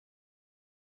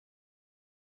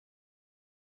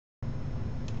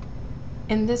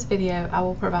In this video, I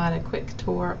will provide a quick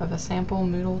tour of a sample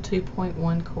Moodle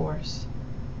 2.1 course.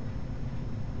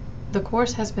 The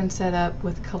course has been set up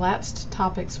with collapsed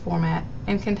topics format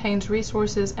and contains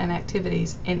resources and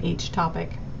activities in each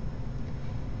topic.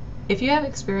 If you have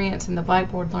experience in the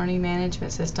Blackboard Learning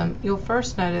Management System, you'll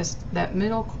first notice that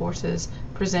Moodle courses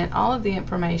present all of the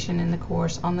information in the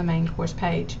course on the main course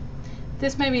page.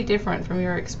 This may be different from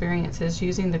your experiences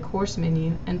using the course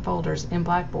menu and folders in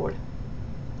Blackboard.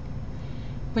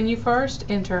 When you first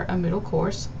enter a Moodle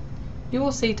course, you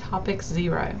will see Topic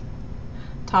 0.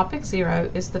 Topic 0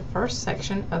 is the first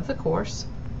section of the course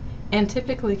and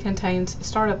typically contains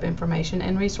startup information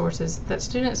and resources that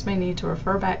students may need to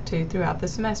refer back to throughout the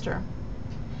semester.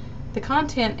 The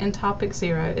content in Topic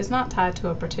 0 is not tied to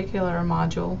a particular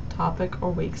module, topic,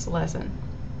 or week's lesson.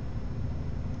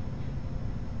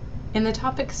 In the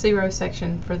Topic 0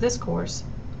 section for this course,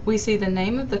 we see the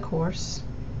name of the course,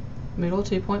 Moodle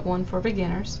 2.1 for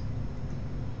Beginners,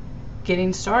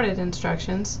 Getting Started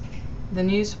Instructions, the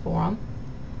News Forum,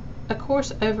 a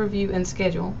course overview and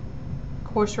schedule,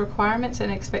 course requirements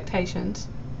and expectations,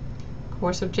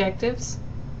 course objectives,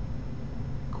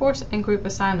 course and group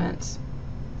assignments,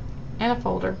 and a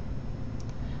folder.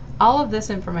 All of this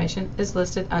information is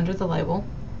listed under the label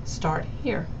Start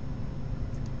Here.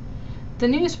 The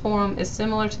News Forum is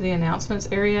similar to the Announcements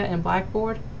area in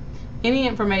Blackboard. Any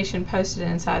information posted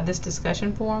inside this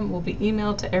discussion forum will be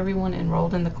emailed to everyone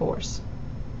enrolled in the course.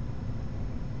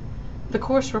 The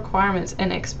Course Requirements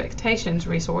and Expectations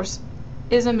resource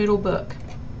is a Moodle book.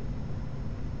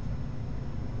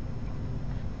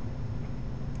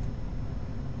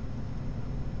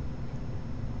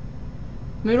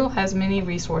 Moodle has many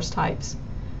resource types.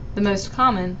 The most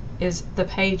common is the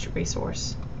page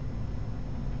resource.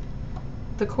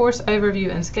 The Course Overview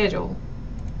and Schedule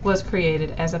was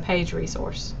created as a page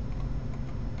resource.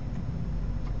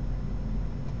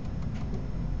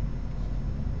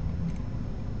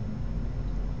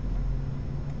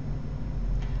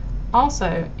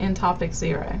 Also in Topic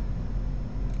 0,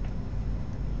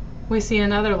 we see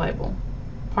another label,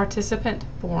 Participant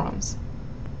Forums.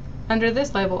 Under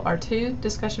this label are two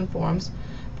discussion forums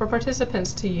for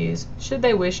participants to use should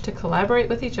they wish to collaborate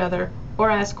with each other or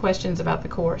ask questions about the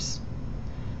course.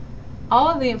 All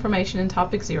of the information in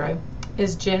Topic 0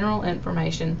 is general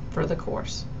information for the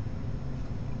course.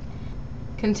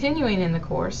 Continuing in the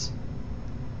course,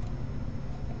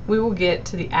 we will get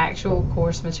to the actual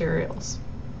course materials.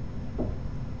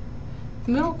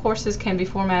 Moodle courses can be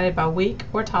formatted by week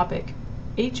or topic.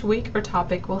 Each week or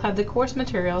topic will have the course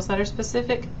materials that are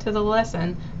specific to the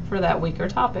lesson for that week or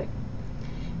topic.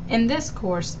 In this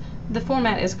course, the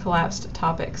format is collapsed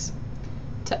topics.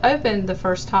 To open the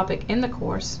first topic in the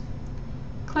course,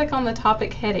 click on the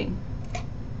topic heading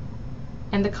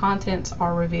and the contents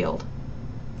are revealed.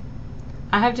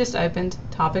 I have just opened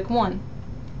Topic 1.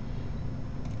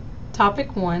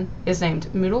 Topic 1 is named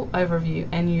Moodle Overview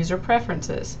and User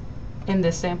Preferences in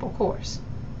this sample course.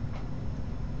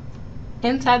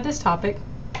 Inside this topic,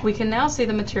 we can now see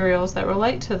the materials that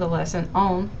relate to the lesson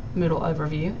on Moodle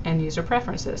Overview and User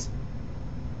Preferences.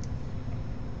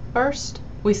 First,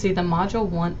 we see the Module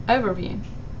 1 Overview.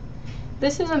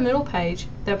 This is a Moodle page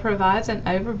that provides an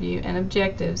overview and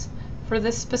objectives for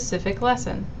this specific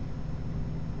lesson.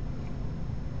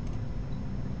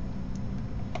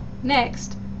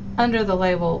 Next, under the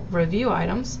label Review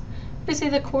Items, we see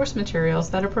the course materials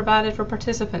that are provided for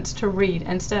participants to read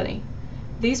and study.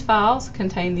 These files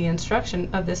contain the instruction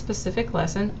of this specific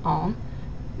lesson on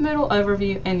Moodle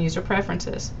Overview and User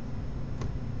Preferences.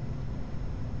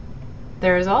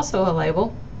 There is also a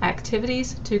label,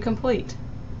 Activities to Complete.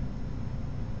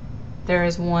 There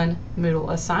is one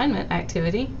Moodle assignment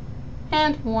activity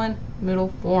and one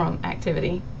Moodle forum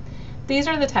activity. These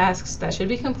are the tasks that should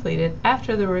be completed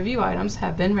after the review items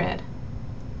have been read.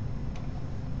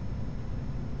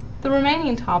 The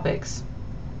remaining topics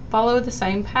follow the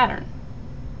same pattern.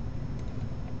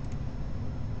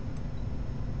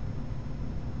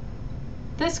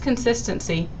 This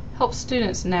consistency helps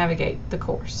students navigate the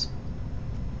course.